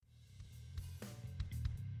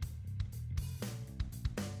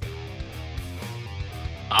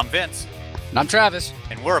I'm Vince, And I'm Travis.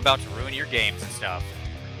 and we're about to ruin your games and stuff.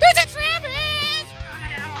 Visit Travis!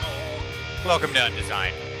 Welcome to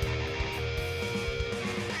Undesign.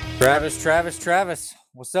 Travis.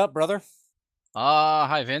 What's up, brother?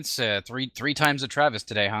 Hi Vince. Three times a Travis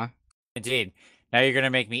today, huh? Indeed. Now you're going to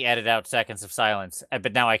make me edit out seconds of silence.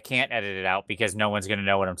 But now I can't edit it out because no one's going to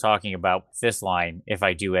know what I'm talking about with this line if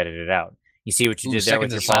I do edit it out. You see what you Ooh, did there with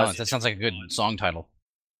Seconds your of Silence. pause? That sounds like a good song title.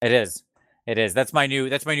 It is. That's my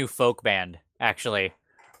new folk band, actually.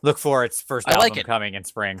 Look for its first I album like it. coming in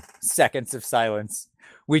spring. Seconds of Silence.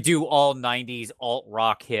 We do all 90s alt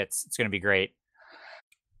rock hits. It's going to be great.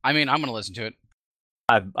 I mean, I'm gonna listen to it.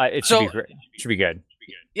 It should be great. It should be good.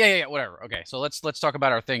 Yeah, whatever. Okay, so let's talk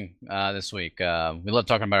about our thing this week. We love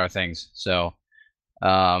talking about our things. So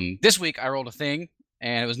this week I rolled a thing,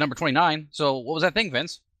 and it was number 29. So what was that thing,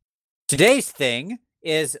 Vince? Today's thing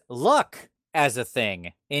is luck as a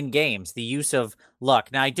thing in games, the use of luck.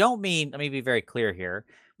 Now, I don't mean, let me be very clear here.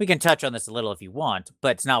 We can touch on this a little if you want,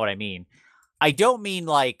 but it's not what I mean. I don't mean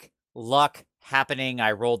like luck happening.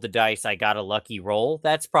 I rolled the dice. I got a lucky roll.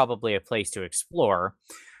 That's probably a place to explore.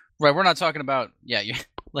 Right, we're not talking about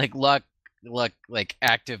like luck, like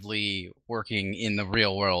actively working in the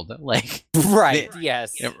real world. Like Right.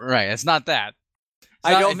 Yes. right. It's not that.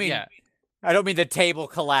 I don't mean the table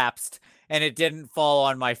collapsed and it didn't fall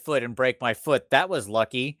on my foot and break my foot. That was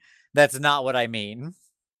lucky. That's not what I mean.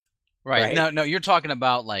 Right. Right? No, you're talking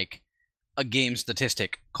about like a game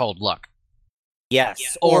statistic called luck.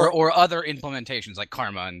 Yes. Or other implementations like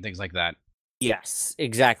karma and things like that. Yes,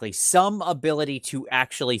 exactly. Some ability to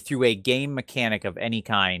actually, through a game mechanic of any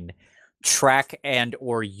kind, track and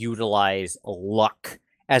or utilize luck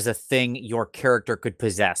as a thing your character could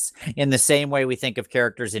possess. In the same way we think of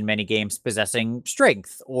characters in many games possessing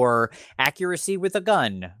strength or accuracy with a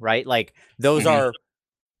gun, right? Like those are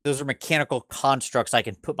mechanical constructs I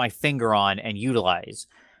can put my finger on and utilize.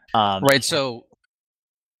 Right. So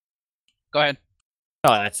go ahead.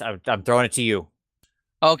 Oh, I'm throwing it to you.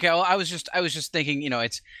 Okay, well, I was just thinking,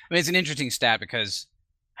 it's an interesting stat because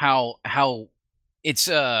how it's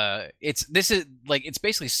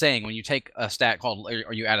basically saying when you take a stat called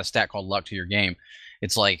or you add a stat called luck to your game,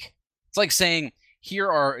 it's like saying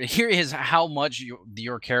here is how much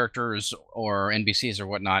your characters or NPCs or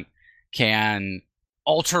whatnot can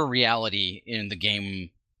alter reality in the game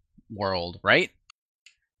world, right?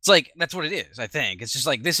 It's like, that's what it is, I think. It's just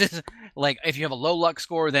like, this is, like, if you have a low luck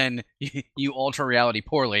score, then you alter reality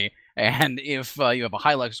poorly. And if you have a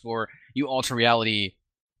high luck score, you alter reality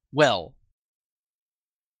well.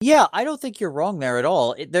 Yeah, I don't think you're wrong there at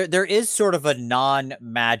all. There is sort of a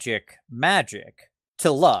non-magic magic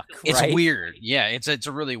to luck, It's right? weird. Yeah, it's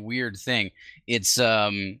a really weird thing.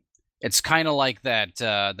 It's kind of like that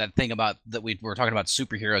thing about that we were talking about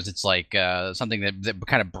superheroes. It's like something that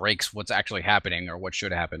kind of breaks what's actually happening or what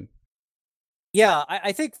should happen. Yeah,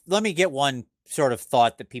 I think, let me get one sort of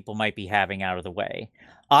thought that people might be having out of the way.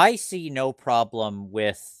 I see no problem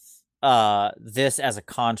with this as a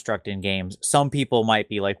construct in games. Some people might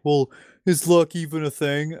be like, well, is luck even a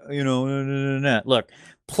thing? No. Look,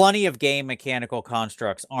 plenty of game mechanical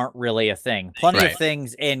constructs aren't really a thing. Plenty Right. of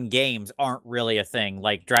things in games aren't really a thing,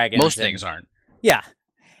 like dragons. Most things aren't. Yeah,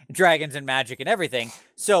 dragons and magic and everything.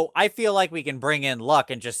 So I feel like we can bring in luck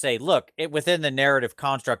and just say, look, within the narrative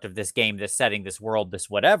construct of this game, this setting, this world, this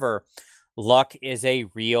whatever, luck is a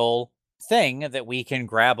real thing that we can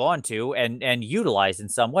grab onto and utilize in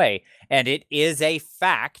some way. And it is a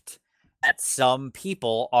fact that some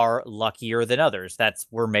people are luckier than others.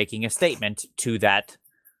 We're making a statement to that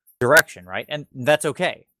direction, right? And that's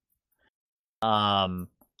okay. I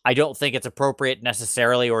don't think it's appropriate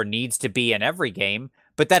necessarily or needs to be in every game,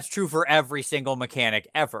 but that's true for every single mechanic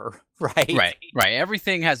ever, right? Right.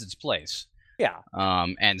 Everything has its place. Yeah.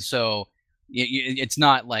 And so it's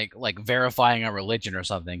not like verifying a religion or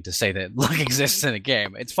something to say that luck exists in a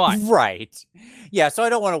game. It's fine. Right. Yeah, so I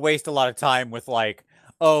don't want to waste a lot of time with like,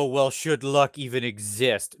 oh, well, should luck even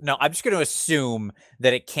exist? No, I'm just going to assume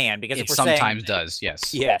that it can, because It if we're sometimes saying, does,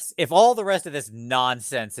 yes. yes, if all the rest of this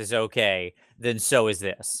nonsense is okay, then so is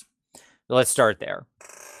this. Let's start there.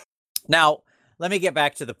 Now, let me get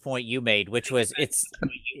back to the point you made, which was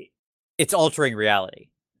it's altering reality.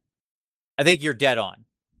 I think you're dead on,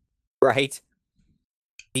 right?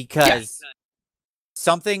 Because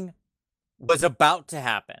something was about to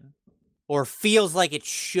happen or feels like it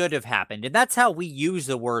should have happened. And that's how we use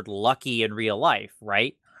the word lucky in real life,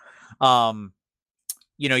 right? You're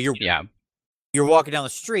walking down the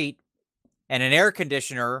street and an air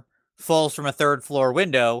conditioner falls from a third floor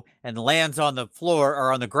window and lands on the floor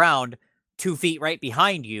or on the ground 2 feet right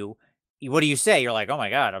behind you. What do you say? You're like, oh my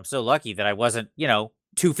God, I'm so lucky that I wasn't,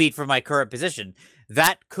 2 feet from my current position.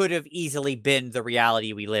 That could have easily been the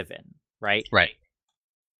reality we live in, right? Right.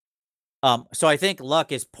 So I think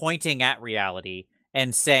luck is pointing at reality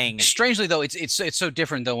and saying, Strangely though, it's so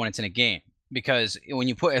different though when it's in a game, because when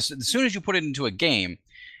you put as soon as you put it into a game,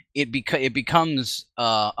 it becomes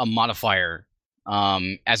a modifier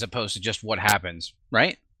as opposed to just what happens,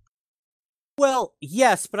 right? well,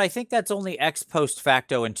 yes, but I think that's only ex post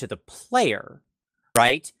facto into the player,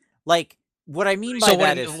 right? Like what I mean by So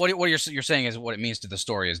that is what you're saying is what it means to the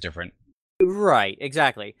story is different. right,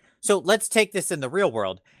 exactly. So let's take this in the real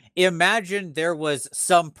world. Imagine there was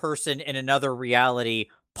some person in another reality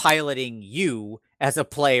piloting you as a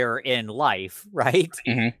player in life, right?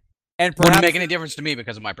 Mhm. And Wouldn't perhaps make any difference to me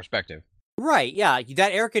because of my perspective. right, yeah,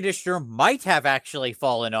 that air conditioner might have actually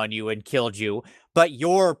fallen on you and killed you, but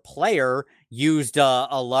your player used a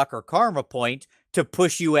luck or karma point to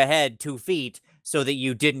push you ahead 2 feet so that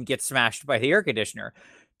you didn't get smashed by the air conditioner.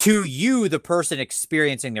 To you, the person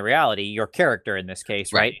experiencing the reality, your character in this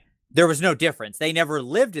case, right? There was no difference. They never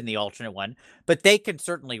lived in the alternate one, but they can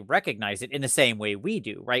certainly recognize it in the same way we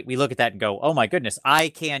do, right? We look at that and go, oh my goodness, I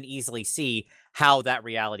can easily see how that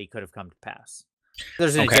reality could have come to pass.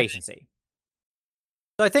 There's an Okay. adjacency.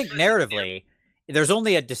 So I think narratively, there's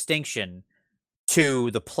only a distinction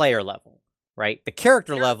to the player level, right? The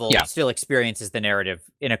character level Yeah. still experiences the narrative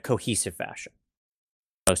in a cohesive fashion.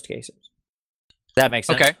 In most cases. Does that make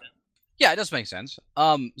sense? Okay. Yeah, it does make sense.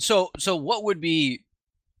 So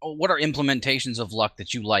what are implementations of luck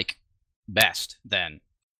that you like best then?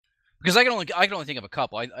 Because I can only think of a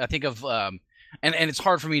couple. I think of and it's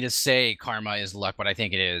hard for me to say karma is luck, but I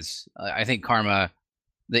think it is. I think karma,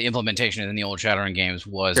 the implementation in the old Shadowrun games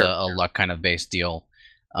was Sure. a luck kind of based deal.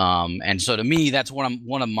 And so to me, that's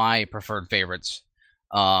one of my preferred favorites.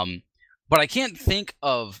 But I can't think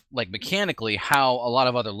of like mechanically how a lot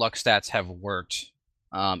of other luck stats have worked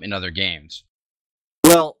in other games.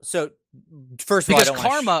 Well, so first of all, I Because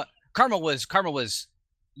don't wanna karma was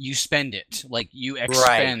you spend it, like you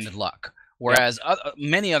expend luck. Whereas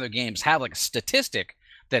many other games have like a statistic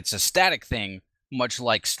that's a static thing, much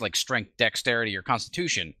like strength, dexterity, or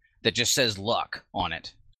constitution, that just says luck on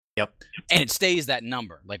it. Yep. And it stays that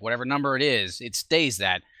number. Like whatever number it is, it stays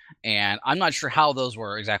that. And I'm not sure how those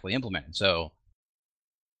were exactly implemented. So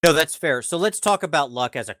No, that's fair. So let's talk about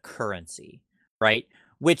luck as a currency, right?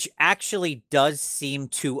 Which actually does seem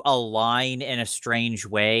to align in a strange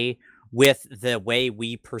way with the way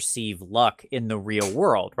we perceive luck in the real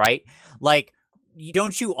world, right? Like,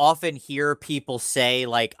 don't you often hear people say,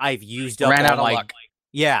 like, I've used up ran all out of my luck.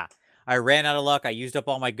 yeah, I ran out of luck, I used up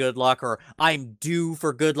all my good luck, or I'm due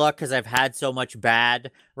for good luck because I've had so much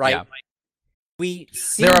bad, right? Yeah. We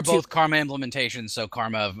seem There are to both karma implementations, so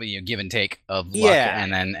karma of give and take of luck, Yeah.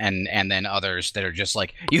 and then others that are just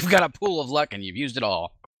like you've got a pool of luck and you've used it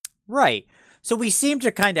all. Right. So we seem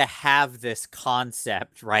to kind of have this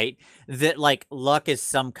concept, right? That like luck is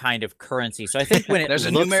some kind of currency. So I think when it There's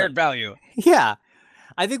a looks numeric like, value. yeah,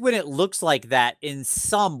 I think when it looks like that in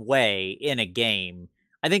some way in a game,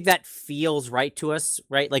 I think that feels right to us,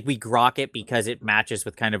 right? Like we grok it because it matches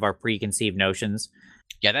with kind of our preconceived notions.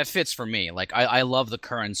 Yeah, that fits for me. Like I love the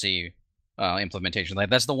currency implementation.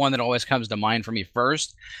 Like that's the one that always comes to mind for me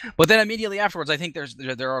first. But then immediately afterwards, I think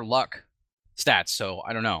there are luck stats. So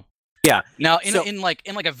I don't know. Yeah. Now So- in like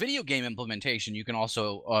a video game implementation, you can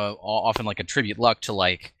also often like attribute luck to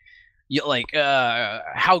like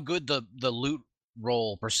how good the loot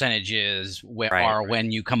roll percentage is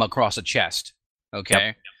when you come across a chest.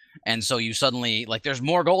 Okay. And so you suddenly like there's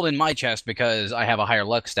more gold in my chest because I have a higher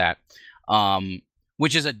luck stat.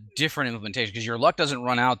 Which is a different implementation because your luck doesn't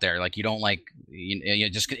run out there. Like you don't like you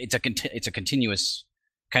just it's a continuous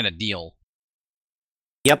kind of deal.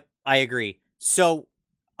 Yep, I agree. So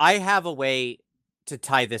I have a way to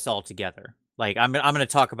tie this all together. Like I'm going to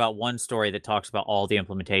talk about one story that talks about all the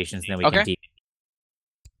implementations, and then we Okay. can deep.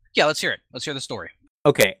 Yeah, let's hear it. Let's hear the story.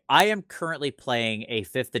 Okay, I am currently playing a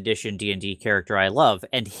 5th edition D&D character I love,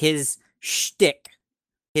 and his shtick,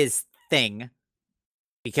 his thing,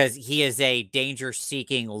 because he is a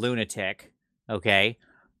danger-seeking lunatic, okay,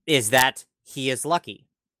 is that he is lucky.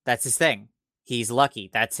 That's his thing. He's lucky.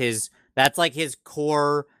 That's like his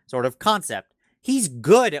core sort of concept. He's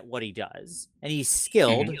good at what he does, and he's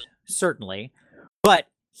skilled, certainly, but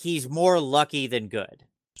he's more lucky than good.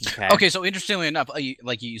 Okay. Okay, so interestingly enough,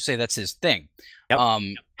 like you say, that's his thing. Yep.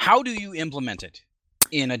 How do you implement it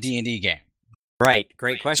in a D&D game? Right.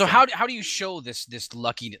 Great question. So how do you show this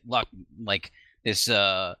lucky luck, like this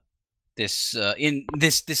thing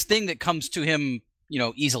that comes to him,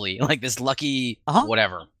 easily, like this lucky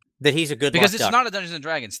whatever? That he's a good Because luck it's duck. not a Dungeons and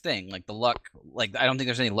Dragons thing. Like the luck, like I don't think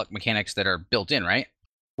there's any luck mechanics that are built in, right?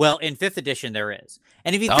 Well, in 5th edition there is.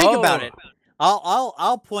 And if you think about Oh. it,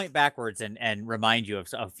 I'll point backwards and remind you of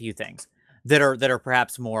a few things that are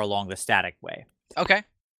perhaps more along the static way. Okay.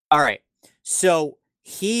 All right. So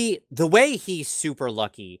the way he's super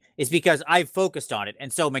lucky is because I've focused on it,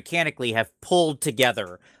 and so mechanically have pulled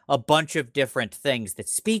together a bunch of different things that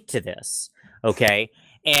speak to this, okay?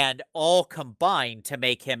 And all combined to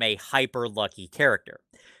make him a hyper lucky character.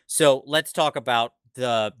 So let's talk about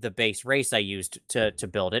the base race I used to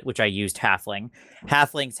build it, which I used Halfling.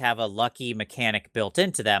 Halflings have a lucky mechanic built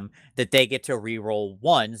into them that they get to reroll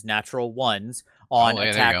ones, natural ones, on Oh, yeah, there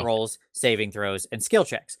you attack go. rolls, saving throws, and skill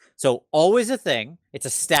checks. So always a thing. It's a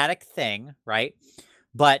static thing, right?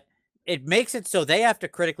 But it makes it so they have to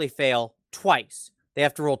critically fail twice. They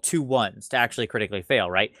have to roll 2 ones to actually critically fail,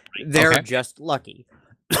 right? They're Okay. just lucky.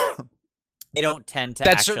 They don't tend to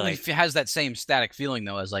That actually... certainly has that same static feeling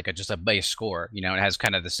though as like just a base score. You know, it has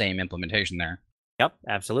kind of the same implementation there. Yep,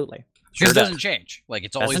 absolutely. Because Sure it doesn't change. Like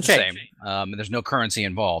it's always Doesn't the change. same. And there's no currency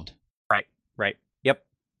involved. Right. Yep.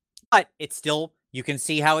 But it's still, you can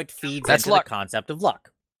see how it feeds That's into luck. the concept of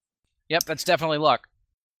luck. Yep, that's definitely luck.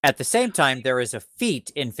 At the same time, there is a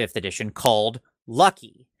feat in 5th edition called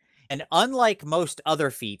Lucky. And unlike most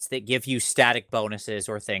other feats that give you static bonuses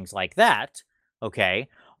or things like that, okay,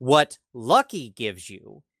 what Lucky gives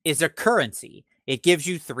you is a currency. It gives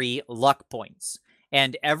you 3 luck points.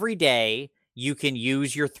 And every day you can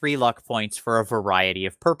use your 3 luck points for a variety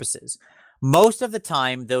of purposes. Most of the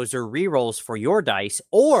time, those are rerolls for your dice,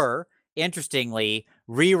 or, interestingly,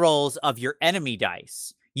 rerolls of your enemy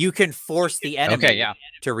dice. You can force the enemy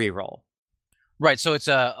to reroll. Right, so it's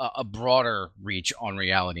a broader reach on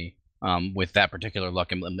reality with that particular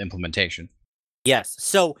luck implementation. Yes.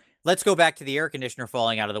 So let's go back to the air conditioner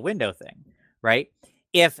falling out of the window thing, right?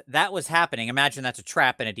 If that was happening, imagine that's a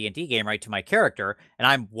trap in a D&D game, right, to my character, and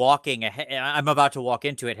I'm walking ahead, I'm about to walk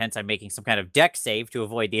into it, hence I'm making some kind of deck save to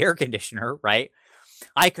avoid the air conditioner, right?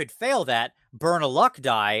 I could fail that, burn a luck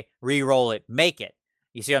die, re-roll it, make it.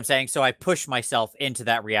 You see what I'm saying? So I push myself into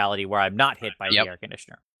that reality where I'm not hit by the air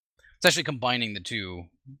conditioner. It's actually combining the two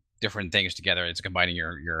different things together. It's combining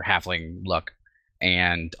your halfling luck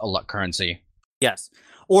and a luck currency. Yes.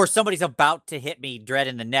 Or somebody's about to hit me dead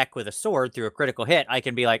in the neck with a sword through a critical hit. I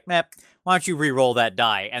can be like, meh, why don't you re-roll that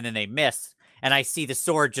die? And then they miss. And I see the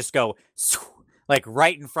sword just go like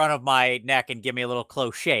right in front of my neck and give me a little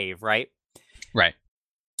close shave, right? Right.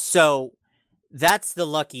 So that's the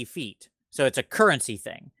lucky feat. So it's a currency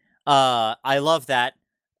thing. I love that.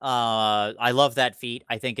 I love that feat.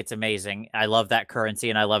 I think it's amazing. I love that currency,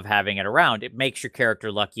 and I love having it around. It makes your character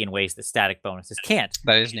lucky in ways that static bonuses can't.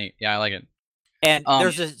 That is neat. Yeah, I like it. And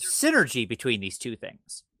there's a synergy between these two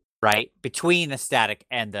things, right? Between the static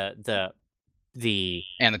and the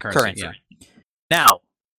currency. Yeah. Now,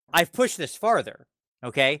 I've pushed this farther,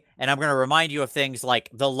 okay? And I'm going to remind you of things like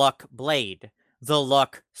the luck blade, the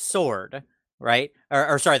luck sword, right?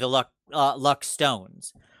 Or sorry, the luck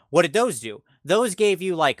stones. What did those do? Those gave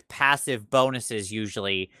you like passive bonuses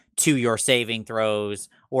usually to your saving throws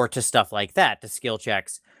or to stuff like that, to skill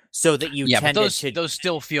checks, so that you tended but those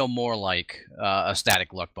still feel more like a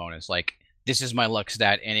static luck bonus. Like this is my luck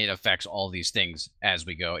stat, and it affects all these things as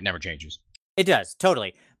we go. It never changes. It does,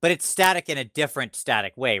 totally, but it's static in a different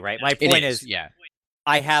static way, right? My point is,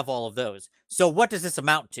 I have all of those. So what does this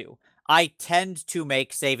amount to? I tend to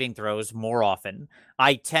make saving throws more often.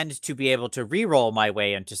 I tend to be able to re-roll my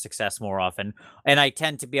way into success more often. And I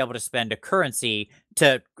tend to be able to spend a currency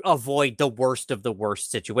to avoid the worst of the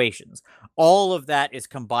worst situations. All of that is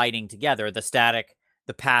combining together, the static,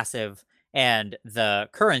 the passive, and the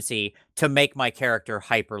currency, to make my character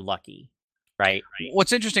hyper lucky, right?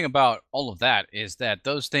 What's interesting about all of that is that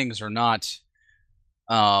those things are not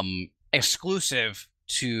exclusive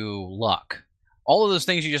to luck. All of those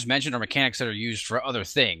things you just mentioned are mechanics that are used for other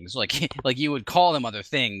things. Like you would call them other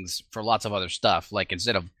things for lots of other stuff. Like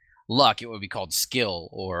instead of luck, it would be called skill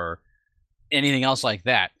or anything else like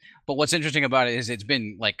that. But what's interesting about it is it's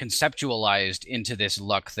been like conceptualized into this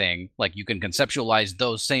luck thing. Like you can conceptualize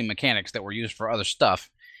those same mechanics that were used for other stuff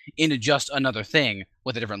into just another thing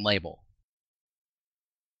with a different label.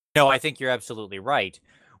 No, I think you're absolutely right.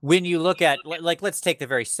 When you look at, like, let's take the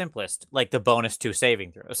very simplest, like the bonus 2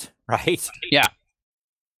 saving throws, right? Yeah.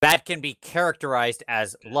 That can be characterized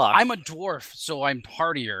as luck. I'm a dwarf, so I'm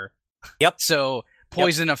hardier. Yep. So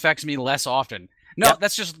poison affects me less often. No,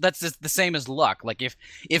 that's just the same as luck. Like if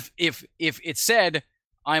it said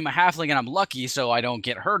I'm a halfling and I'm lucky, so I don't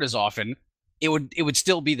get hurt as often, it would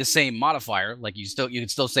still be the same modifier. Like you could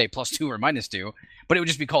still say +2 or -2, but it would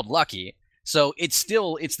just be called lucky. So it's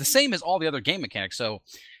the same as all the other game mechanics. So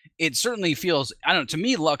it certainly feels, I don't know, to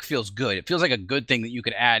me, luck feels good. It feels like a good thing that you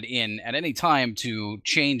could add in at any time to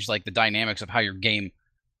change like the dynamics of how your game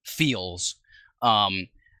feels.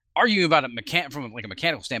 Arguing about it from like a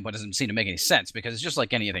mechanical standpoint doesn't seem to make any sense because it's just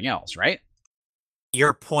like anything else, right?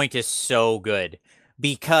 Your point is so good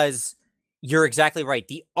because you're exactly right.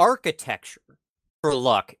 The architecture for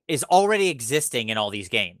luck is already existing in all these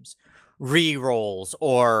games. Rerolls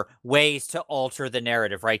or ways to alter the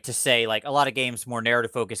narrative, right? To say, like, a lot of games, more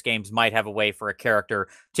narrative focused games, might have a way for a character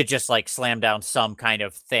to just like slam down some kind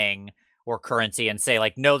of thing or currency and say,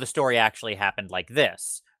 like, no, the story actually happened like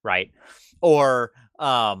this, right? Or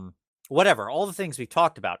whatever, all the things we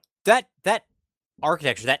talked about. That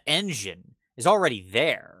architecture, that engine is already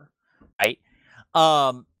there, right?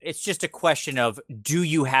 It's just a question of, do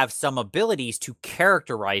you have some abilities to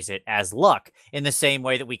characterize it as luck in the same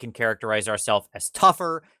way that we can characterize ourselves as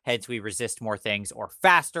tougher, hence we resist more things, or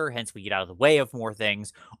faster, hence we get out of the way of more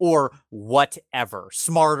things, or whatever,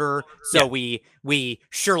 smarter, so we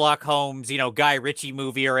Sherlock Holmes, Guy Ritchie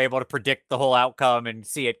movie are able to predict the whole outcome and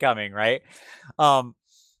see it coming, right? All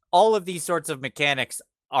of these sorts of mechanics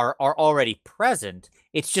are already present.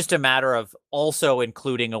 It's just a matter of also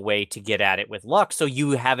including a way to get at it with luck so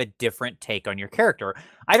you have a different take on your character.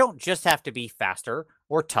 I don't just have to be faster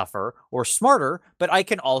or tougher or smarter, but I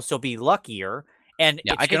can also be luckier. And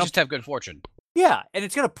I can just have good fortune. Yeah, and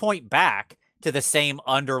it's going to point back to the same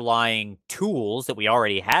underlying tools that we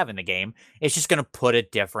already have in the game. It's just going to put a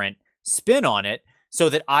different spin on it so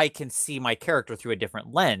that I can see my character through a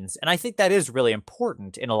different lens. And I think that is really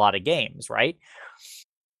important in a lot of games, right?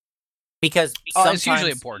 Because it's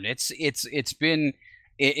hugely important. It's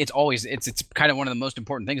kind of one of the most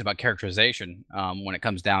important things about characterization when it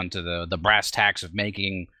comes down to the brass tacks of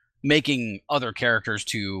making other characters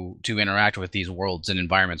to interact with these worlds and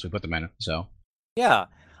environments we put them in. So yeah,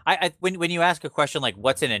 when you ask a question like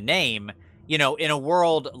what's in a name, in a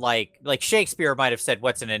world like Shakespeare might have said,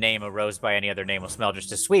 what's in a name, a rose by any other name will smell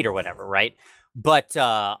just as sweet, or whatever, right? But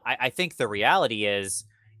I think the reality is,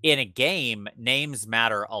 in a game, names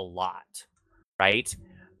matter a lot, right?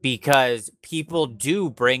 Because people do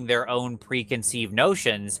bring their own preconceived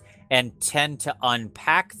notions and tend to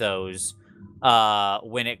unpack those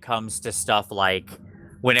when it comes to stuff like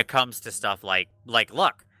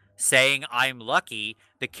luck. Saying I'm lucky,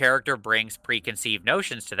 the character brings preconceived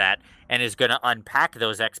notions to that and is going to unpack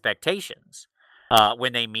those expectations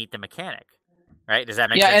when they meet the mechanic, right? Does that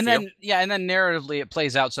make sense? And then narratively it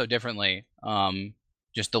plays out so differently.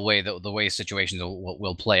 Just the way situations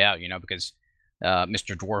will play out, because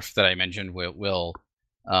Mr. Dwarf that I mentioned will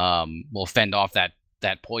fend off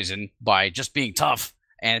that poison by just being tough,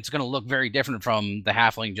 and it's going to look very different from the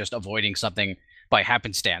halfling just avoiding something by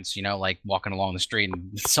happenstance, like walking along the street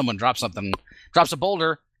and someone drops a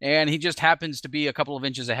boulder, and he just happens to be a couple of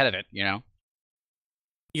inches ahead of it,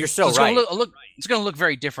 You're so it's right. It's going to look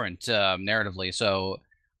very different narratively. So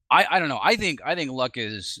I don't know. I think luck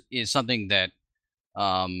is something that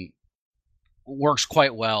works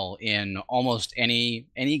quite well in almost any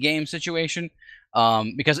game situation,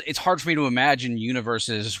 because it's hard for me to imagine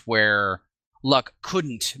universes where luck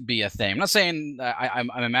couldn't be a thing. I'm not saying I'm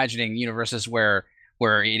imagining universes where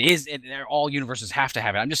all universes have to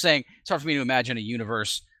have it. I'm just saying it's hard for me to imagine a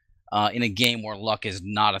universe in a game where luck is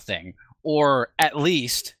not a thing, or at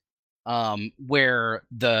least where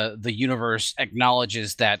the universe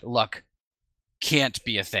acknowledges that luck can't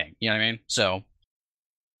be a thing. You know what I mean? So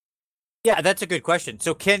yeah, that's a good question.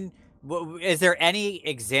 So is there any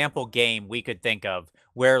example game we could think of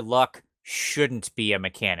where luck shouldn't be a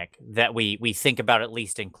mechanic that we think about at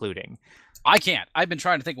least including? I can't. I've been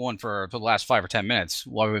trying to think of one for the last 5 or 10 minutes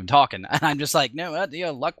while we've been talking, and I'm just like, no,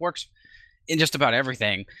 luck works in just about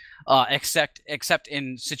everything, except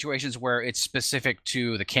in situations where it's specific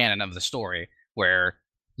to the canon of the story, where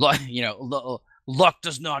luck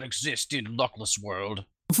does not exist in luckless world.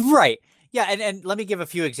 Right. Yeah, and let me give a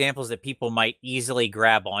few examples that people might easily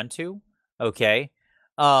grab onto. Okay.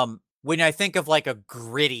 When I think of like a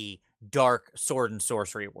gritty, dark sword and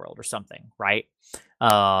sorcery world or something, right?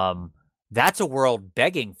 That's a world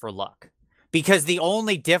begging for luck. Because the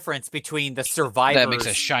only difference between the survivors... That makes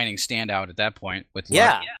a shining standout at that point with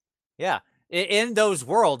luck. Yeah. In those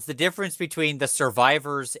worlds, the difference between the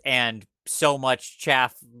survivors and so much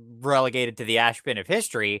chaff relegated to the ash bin of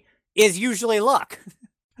history is usually luck.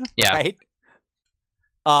 Yeah. Right?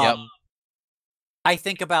 Yep. I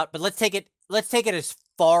think about, but let's take it as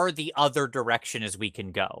far the other direction as we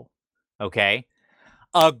can go. Okay?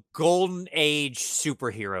 A golden age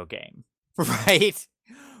superhero game, right?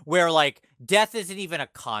 Where like death isn't even a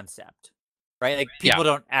concept. right? Like people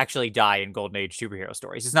don't actually die in Golden Age superhero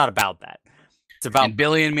stories. It's not about that. It's about and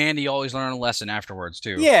Billy and Mandy always learn a lesson afterwards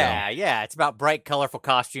too. Yeah, yeah. It's about bright, colorful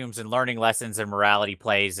costumes and learning lessons and morality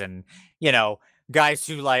plays, and guys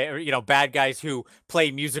who bad guys who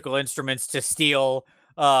play musical instruments to steal,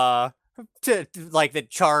 to like that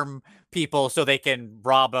charm people so they can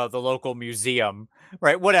rob the local museum,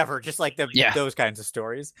 right? Whatever, just like those kinds of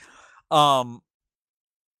stories. When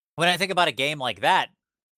I think about a game like that,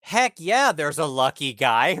 heck yeah, there's a lucky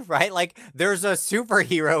guy, right? Like there's a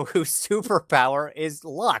superhero whose superpower is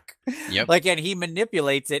luck. Yep. Like, and he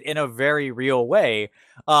manipulates it in a very real way.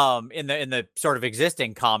 In the sort of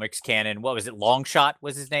existing comics canon, what was it? Longshot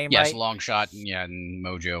was his name, yes, right? Longshot, and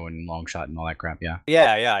Mojo and Longshot and all that crap. Yeah.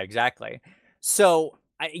 Yeah, exactly. So,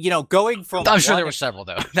 going from I'm sure there were several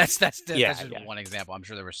though. That's just Yeah. one example. I'm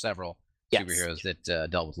sure there were several Yes. superheroes that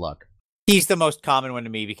dealt with luck. He's the most common one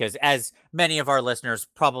to me because, as many of our listeners,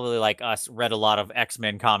 probably like us, read a lot of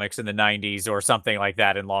X-Men comics in the 90s or something like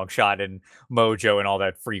that, and Longshot and Mojo and all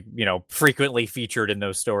that frequently featured in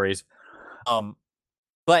those stories.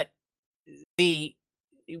 But when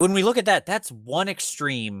we look at that, that's one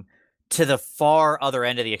extreme to the far other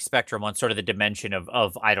end of the spectrum on sort of the dimension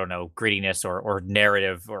of I don't know, grittiness or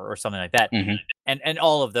narrative or something like that. Mhm. And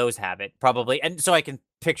all of those have it probably. And so I can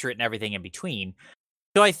picture it and everything in between.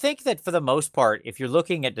 So I think that for the most part, if you're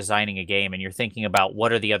looking at designing a game and you're thinking about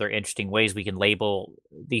what are the other interesting ways we can label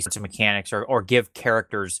these sorts of mechanics or give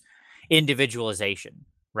characters individualization,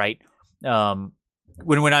 right?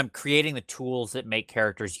 When I'm creating the tools that make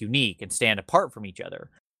characters unique and stand apart from each other,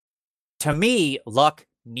 to me, luck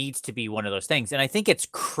needs to be one of those things. And I think it's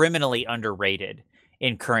criminally underrated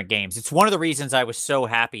in current games. It's one of the reasons I was so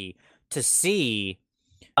happy to see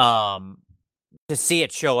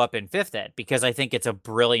it show up in Fifth Ed, because I think it's a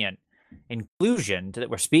brilliant inclusion that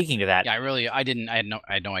we're speaking to that. Yeah, I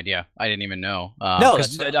had no idea. I didn't even know. No,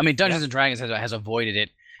 'cause, I mean, Dungeons and Dragons has avoided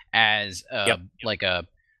it as like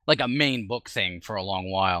a main book thing for a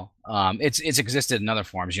long while. It's existed in other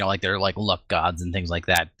forms, like they're like luck gods and things like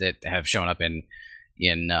that have shown up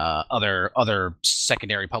in other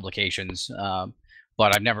secondary publications.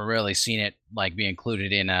 But I've never really seen it like be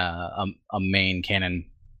included in a main canon.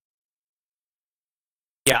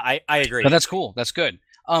 Yeah, I agree. But that's cool. That's good.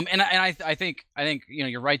 And I think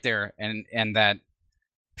you're right there, and that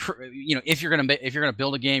if you're gonna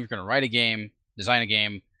build a game, you're gonna write a game, design a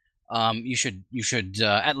game, you should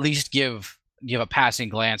at least give a passing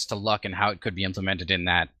glance to luck and how it could be implemented in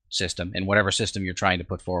that system, in whatever system you're trying to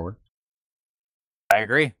put forward. I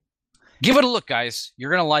agree. Give it a look, guys.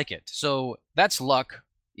 You're gonna like it. So that's Luck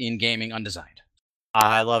in Gaming Undesigned.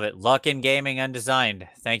 I love it. Luck in Gaming Undesigned.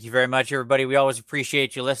 Thank you very much, everybody. We always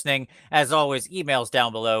appreciate you listening. As always, emails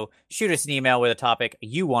down below. Shoot us an email with a topic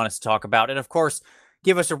you want us to talk about. And of course,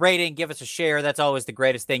 give us a rating, give us a share. That's always the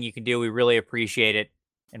greatest thing you can do. We really appreciate it.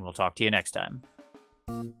 And we'll talk to you next time.